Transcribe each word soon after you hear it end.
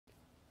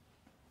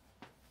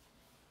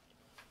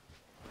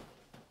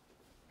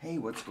Hey,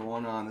 what's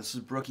going on? This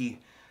is Brookie.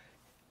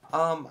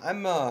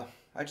 I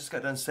just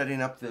got done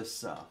setting up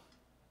this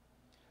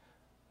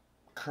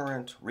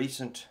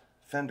recent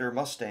Fender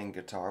Mustang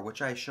guitar, which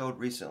I showed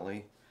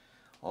recently.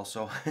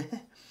 Also,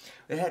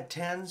 it had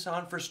 10s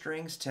on for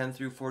strings, 10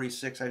 through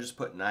 46. I just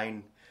put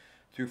 9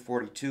 through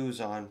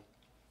 42s on.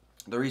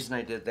 The reason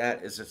I did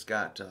that is it's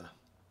got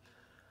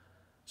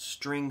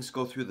strings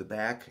go through the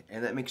back,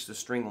 and that makes the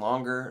string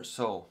longer,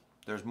 so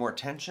there's more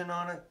tension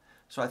on it.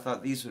 So I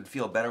thought these would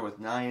feel better with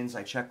 9s.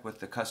 I checked with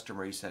the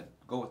customer. He said,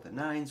 go with the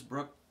 9s,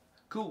 Brook.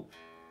 Cool.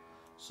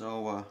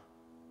 So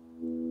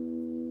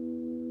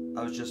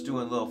I was just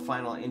doing a little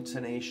final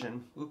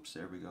intonation. Oops,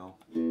 there we go.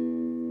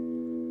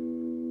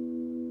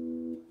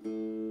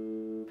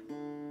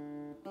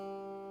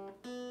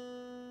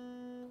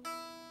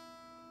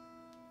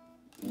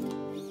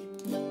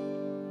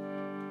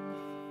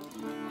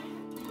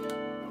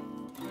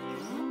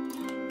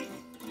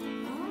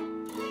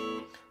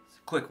 It's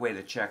a quick way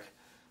to check,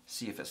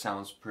 see if it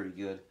sounds pretty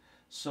good.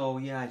 So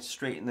yeah, I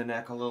straightened the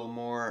neck a little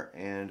more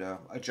and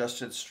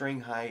adjusted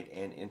string height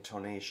and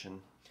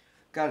intonation.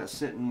 Got it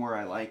sitting where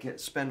I like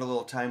it. Spend a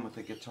little time with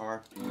the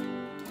guitar.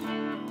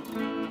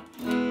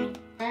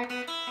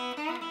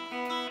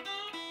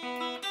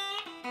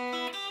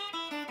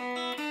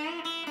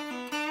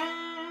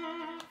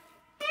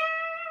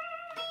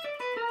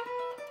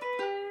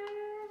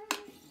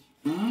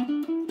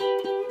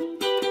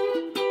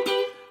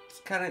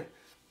 It's kind of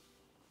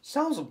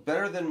sounds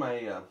better than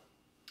my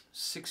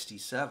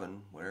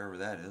 67, whatever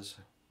that is,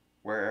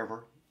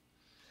 wherever.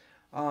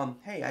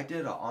 Hey, I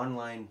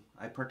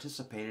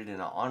participated in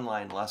an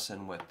online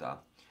lesson with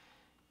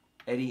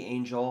Eddie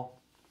Angel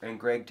and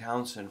Greg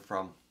Townsen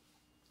from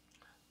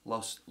Low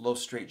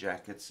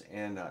Straitjackets,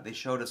 and they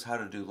showed us how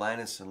to do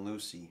Linus and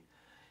Lucy.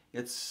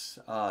 It's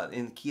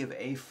in the key of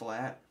A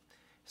flat.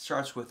 It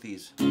starts with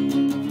these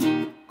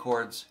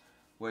chords,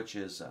 which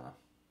is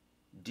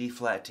D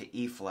flat to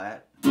E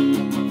flat.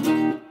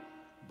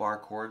 Bar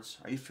chords.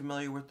 Are you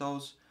familiar with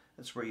those?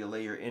 That's where you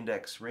lay your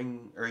index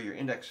ring or your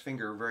index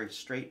finger very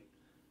straight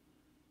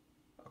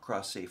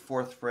across, say,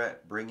 4th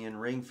fret, bring in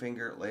ring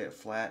finger, lay it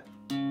flat.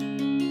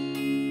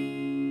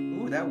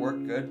 Ooh, that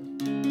worked good.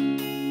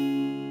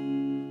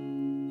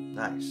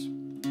 Nice.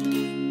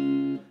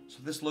 So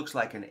this looks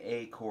like an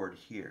A chord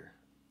here.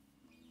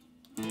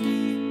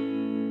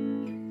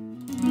 And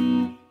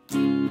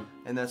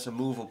that's a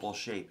movable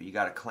shape. You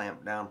got to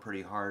clamp down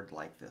pretty hard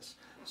like this.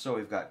 So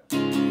we've got,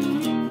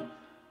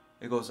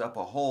 it goes up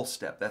a whole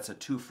step. That's a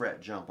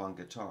 2-fret jump on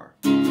guitar.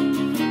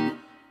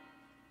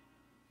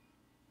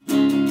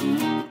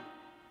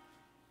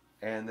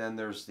 And then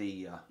there's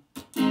the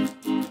and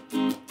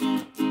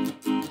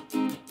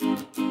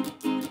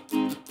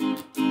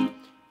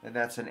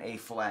that's an A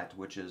flat,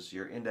 which is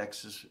your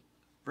index is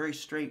very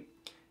straight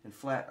and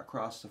flat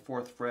across the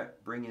 4th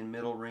fret. Bring in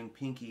middle ring,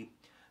 pinky,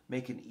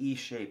 make an E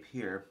shape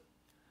here.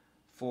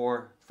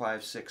 4,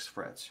 5, 6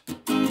 frets.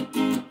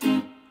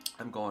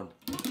 I'm going.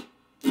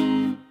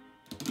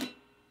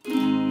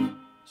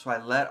 So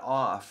I let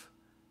off,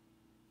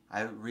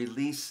 I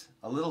release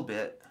a little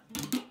bit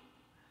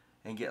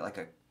and get like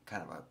a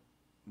kind of a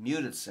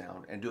muted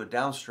sound and do a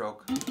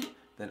downstroke,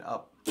 then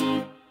up.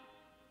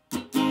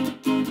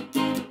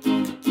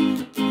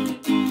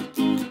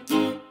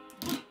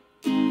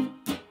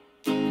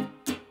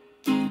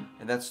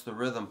 And that's the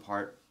rhythm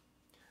part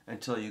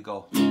until you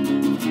go.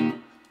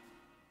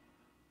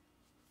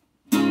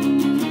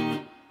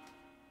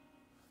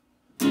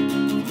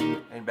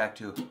 And back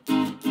to.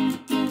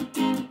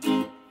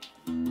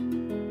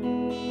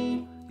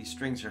 These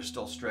strings are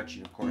still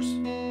stretching, of course.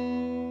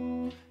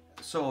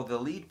 So the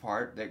lead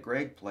part that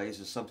Greg plays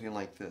is something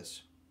like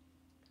this.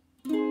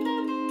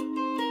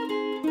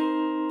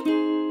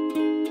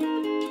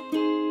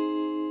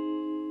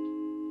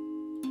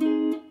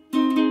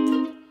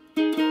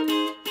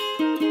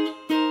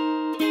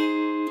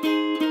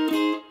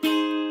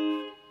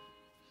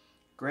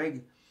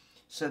 Greg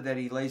said that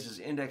he lays his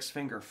index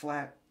finger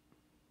flat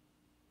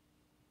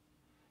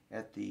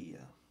at the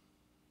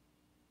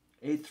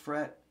 8th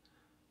fret,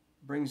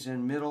 brings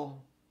in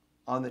middle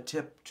on the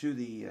tip to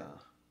the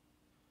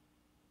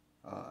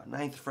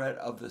 9th fret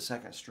of the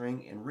 2nd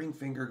string, and ring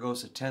finger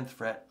goes to 10th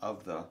fret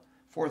of the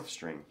 4th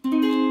string.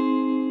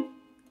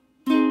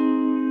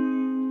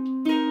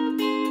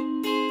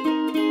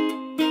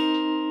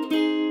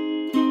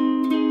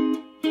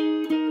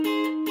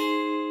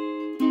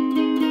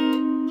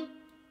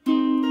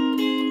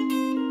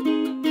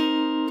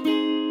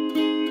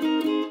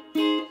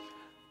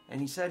 And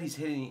he said he's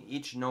hitting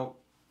each note.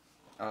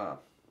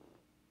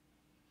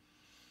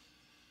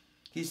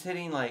 He's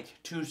hitting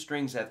like 2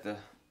 strings at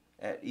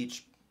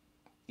each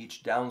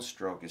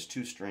downstroke is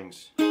 2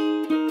 strings.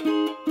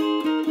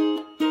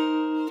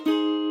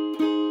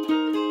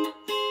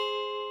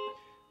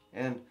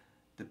 And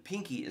the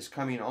pinky is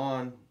coming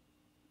on,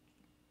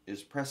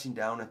 is pressing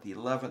down at the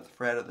 11th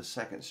fret of the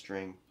 2nd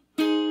string.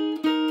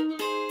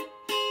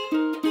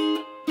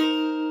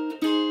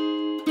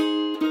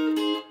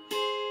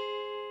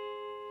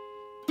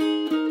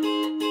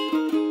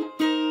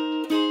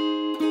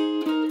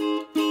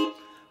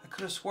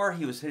 have swore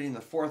he was hitting the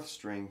 4th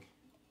string.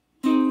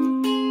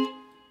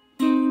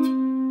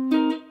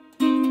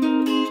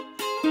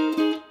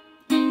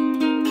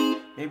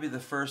 Maybe the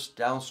first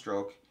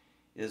downstroke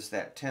is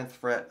that 10th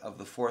fret of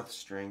the 4th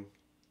string,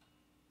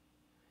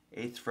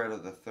 8th fret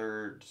of the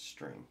 3rd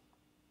string.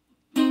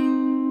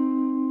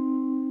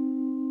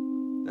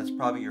 That's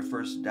probably your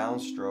first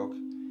downstroke.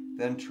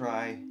 Then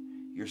try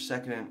your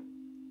 3rd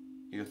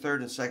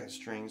and 2nd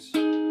strings.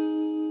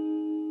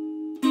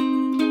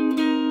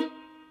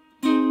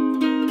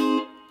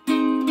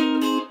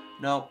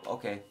 No,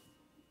 okay.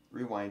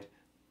 Rewind.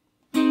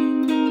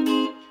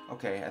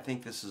 Okay, I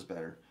think this is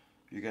better.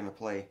 You're going to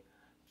play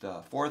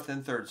the 4th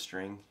and 3rd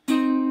string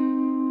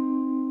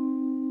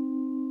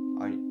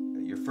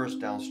on your first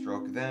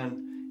downstroke,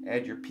 then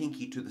add your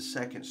pinky to the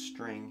 2nd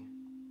string,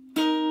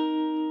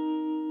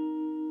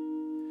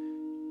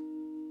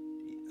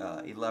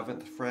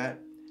 11th fret,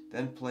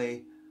 then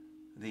play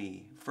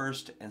the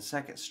 1st and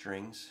 2nd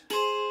strings,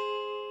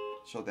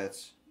 so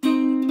that's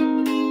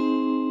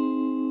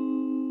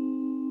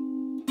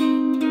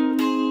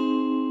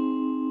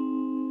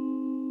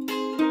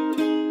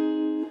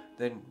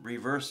then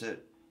reverse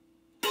it.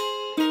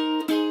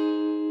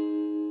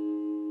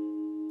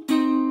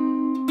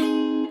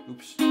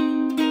 Oops.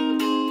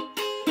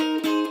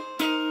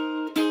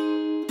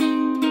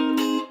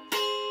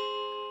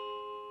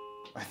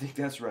 I think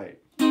that's right.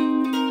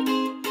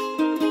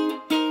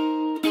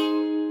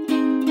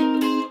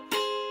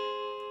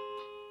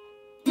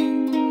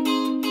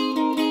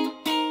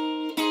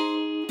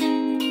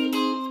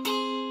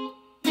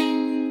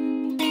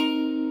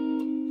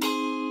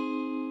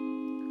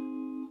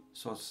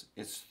 So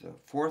it's the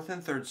 4th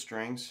and 3rd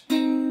strings,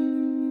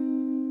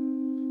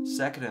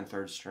 2nd and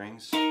 3rd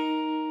strings,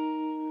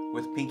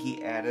 with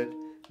pinky added.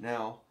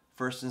 Now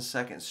 1st and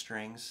 2nd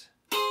strings,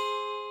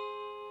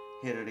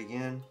 hit it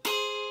again,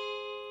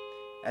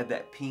 add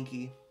that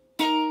pinky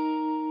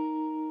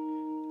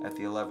at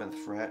the 11th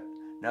fret.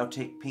 Now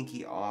take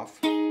pinky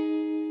off,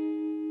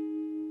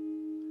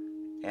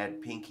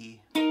 add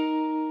pinky,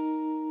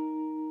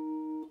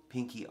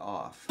 pinky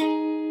off.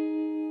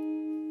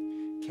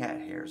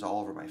 Cat hairs all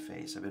over my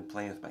face. I've been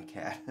playing with my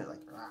cat.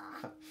 Like,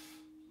 ah.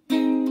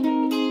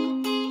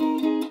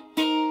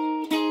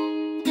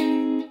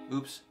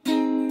 Oops.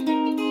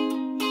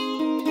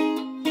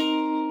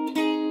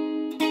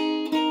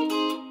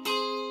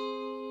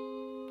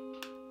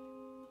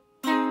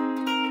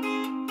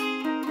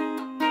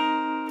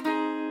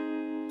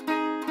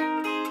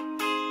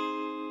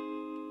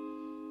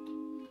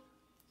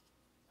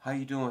 How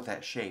you doing with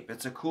that shape?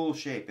 It's a cool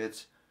shape.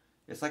 It's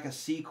like a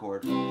C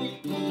chord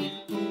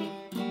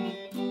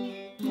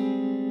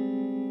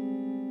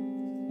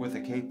with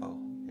a capo,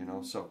 you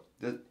know. So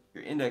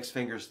your index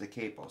finger is the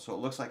capo, so it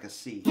looks like a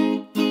C.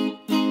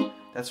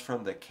 That's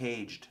from the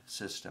caged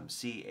system,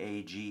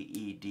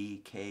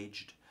 C-A-G-E-D,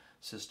 caged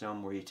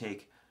system, where you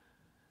take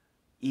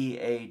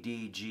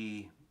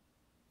E-A-D-G,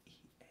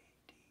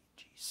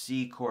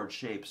 C chord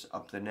shapes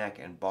up the neck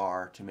and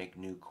bar to make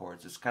new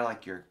chords. It's kind of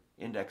like your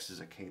index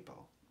is a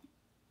capo.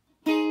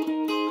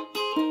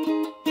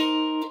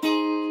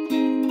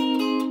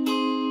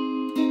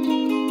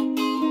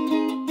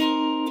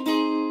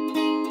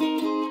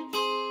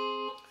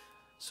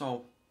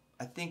 So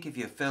I think if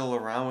you fiddle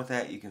around with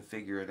that, you can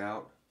figure it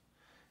out.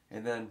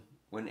 And then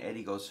when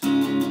Eddie goes,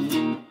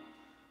 I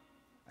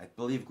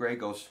believe Greg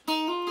goes.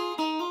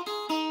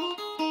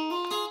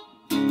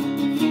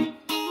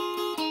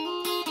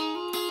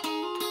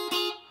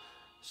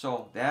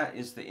 So that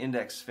is the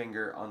index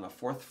finger on the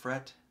 4th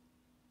fret,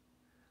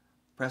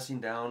 pressing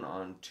down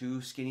on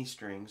 2 skinny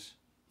strings,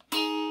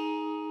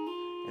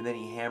 and then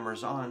he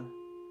hammers on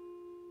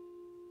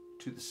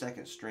to the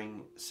 2nd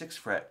string, 6th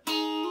fret.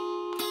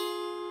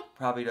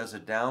 Probably does a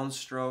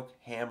downstroke,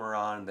 hammer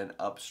on, then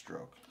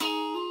upstroke.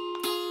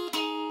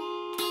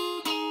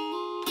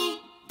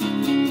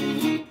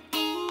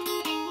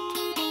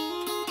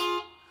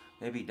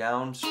 Maybe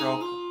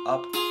downstroke,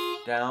 up,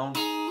 down,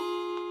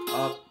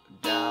 up,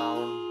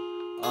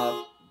 down,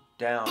 up,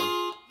 down.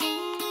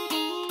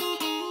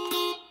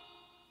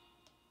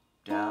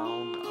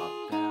 Down,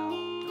 up,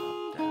 down,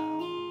 up,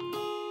 down,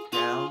 up,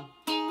 down.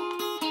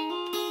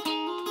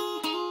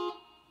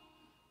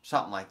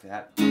 Something like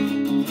that.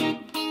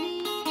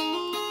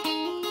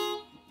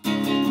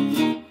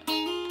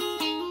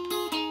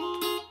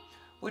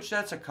 Which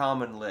that's a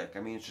common lick. I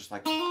mean, it's just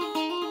like. But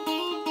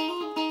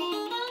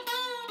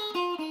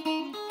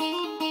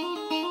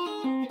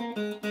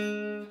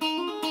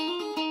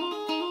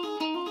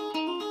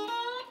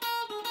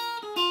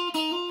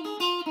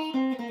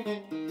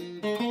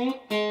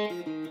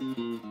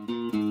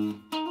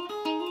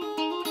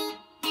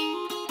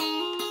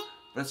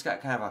it's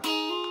got kind of a.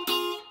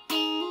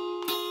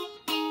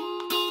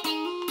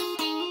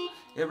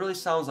 It really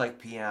sounds like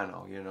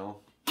piano, you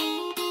know.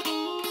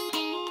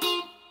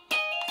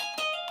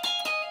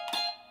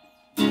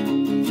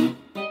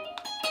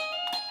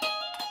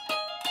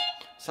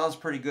 Sounds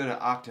pretty good an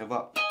octave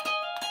up.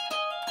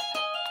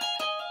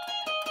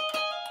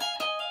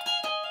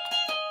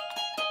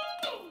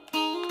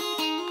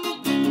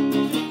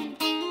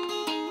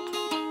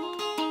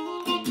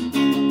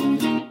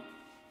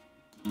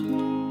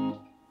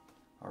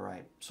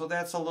 So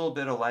that's a little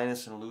bit of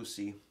Linus and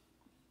Lucy.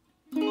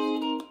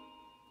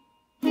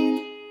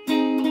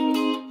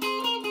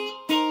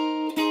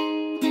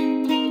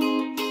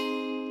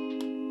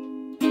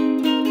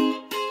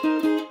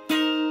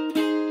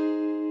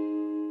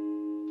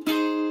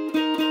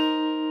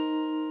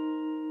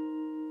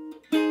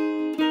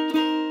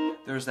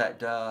 There's that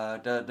da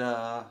da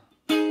da,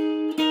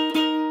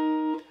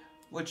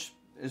 which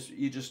is,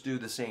 you just do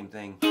the same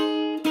thing.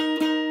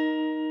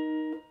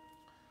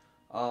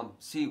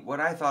 See, what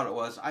I thought it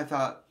was, I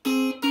thought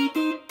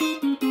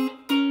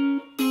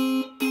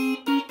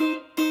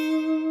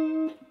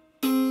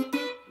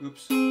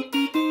oops.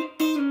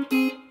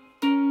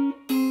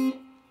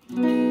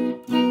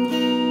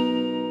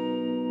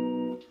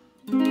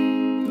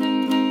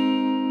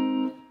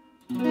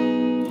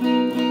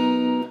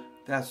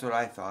 That's what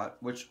I thought,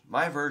 which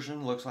my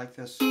version looks like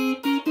this.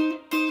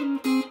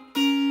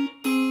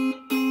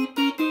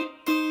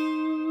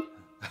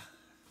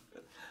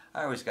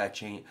 I always got to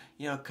change,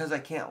 you know, because I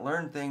can't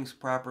learn things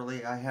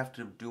properly, I have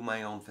to do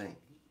my own thing.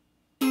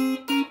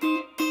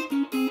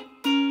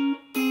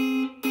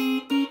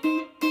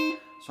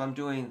 So I'm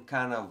doing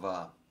kind of,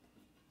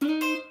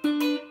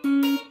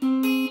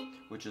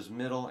 which is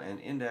middle and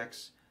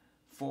index,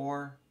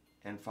 4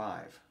 and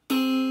 5.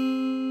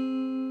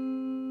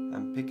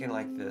 I'm picking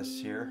like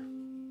this here.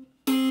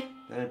 Then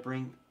I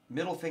bring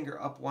middle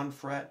finger up 1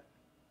 fret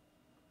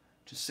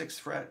to 6th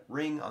fret,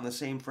 ring on the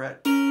same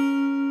fret,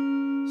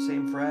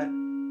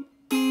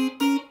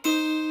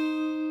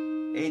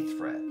 8th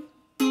fret.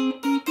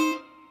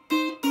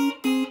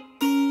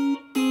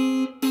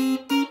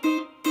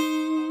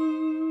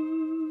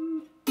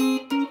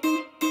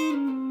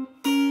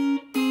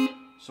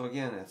 So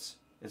again,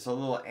 it's a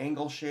little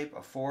angle shape,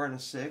 a 4 and a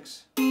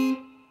 6,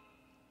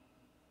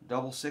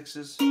 double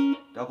 6s,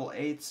 double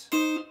 8s.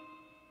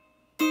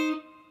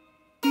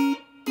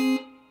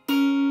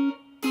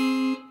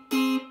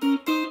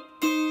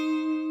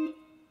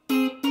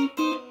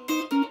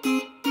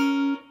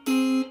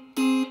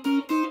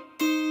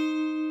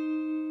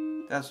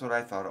 That's what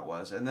I thought it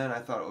was. And then I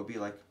thought it would be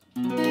like,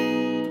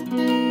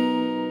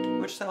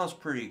 which sounds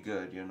pretty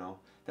good, you know.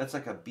 That's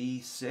like a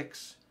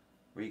B6,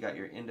 where you got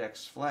your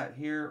index flat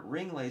here,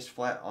 ring lays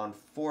flat on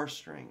 4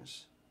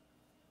 strings.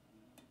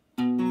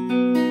 Then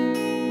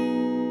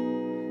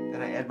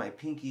I add my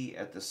pinky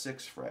at the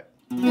 6th fret.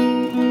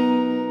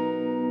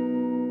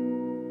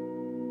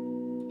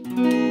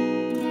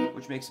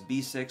 Which makes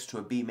B6 to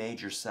a B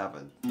major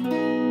 7.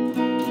 And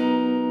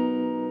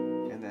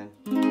then,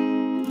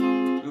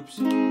 oops.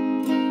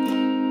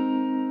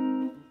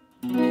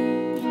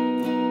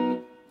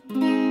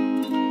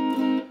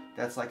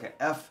 That's like an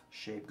F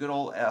shape, good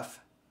old F.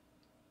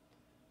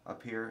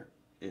 Up here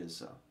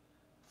is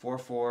 4,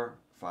 4,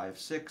 5,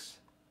 6.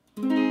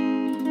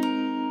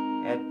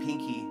 Add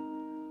pinky,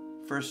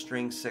 1st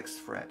string, 6th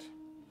fret.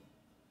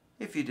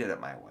 If you did it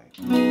my way.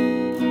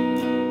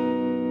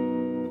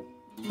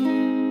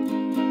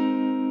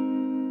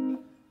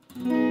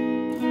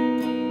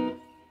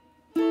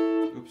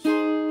 Oops.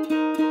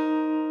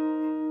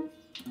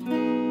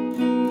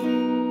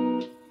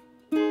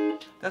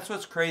 That's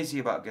what's crazy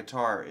about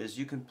guitar, is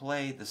you can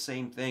play the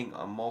same thing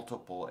on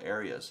multiple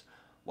areas.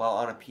 While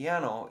on a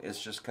piano,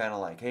 it's just kind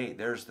of like, hey,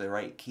 there's the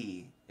right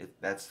key.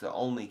 That's the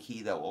only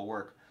key that will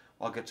work.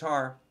 While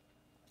guitar,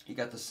 you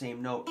got the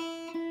same note.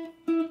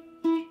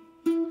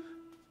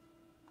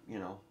 You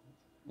know,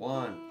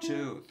 1,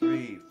 2,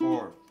 3,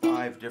 4,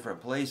 5 different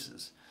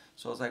places.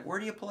 So it's like, where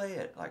do you play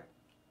it? Like,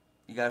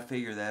 you got to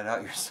figure that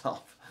out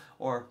yourself.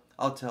 Or,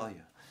 I'll tell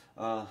you.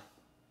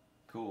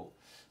 Cool.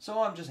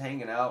 So I'm just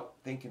hanging out,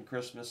 thinking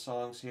Christmas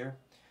songs here.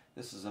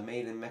 This is a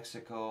made in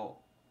Mexico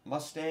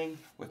Mustang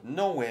with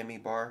no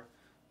whammy bar,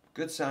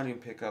 good sounding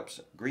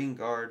pickups, green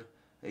guard,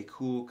 a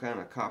cool kind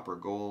of copper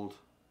gold,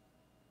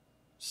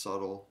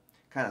 subtle,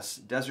 kind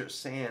of desert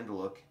sand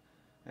look,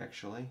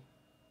 actually.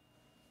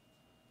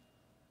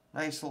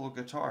 Nice little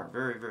guitar,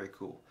 very, very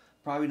cool.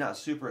 Probably not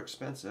super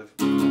expensive.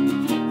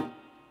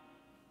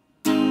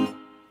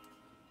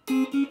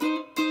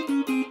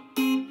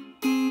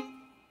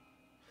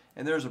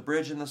 And there's a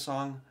bridge in the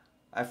song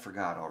I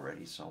forgot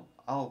already, so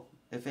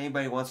if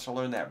anybody wants to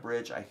learn that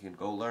bridge, I can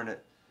go learn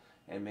it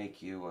and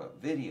make you a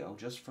video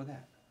just for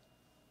that.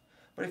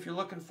 But if you're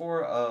looking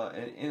for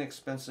an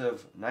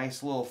inexpensive,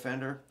 nice little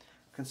Fender,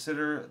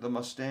 consider the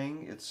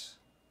Mustang.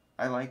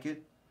 I like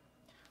it.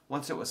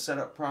 Once it was set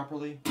up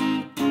properly,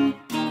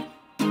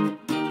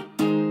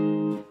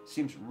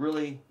 seems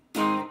really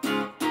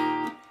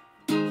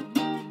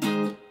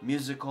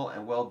musical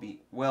and well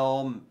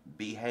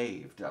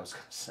behaved, I was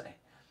gonna say.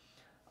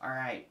 All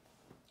right,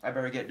 I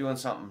better get doing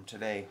something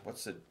today.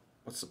 What's the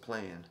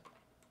plan?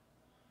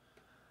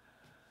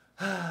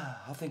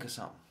 I'll think of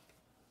something.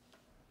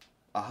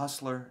 A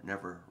hustler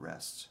never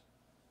rests.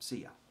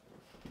 See ya.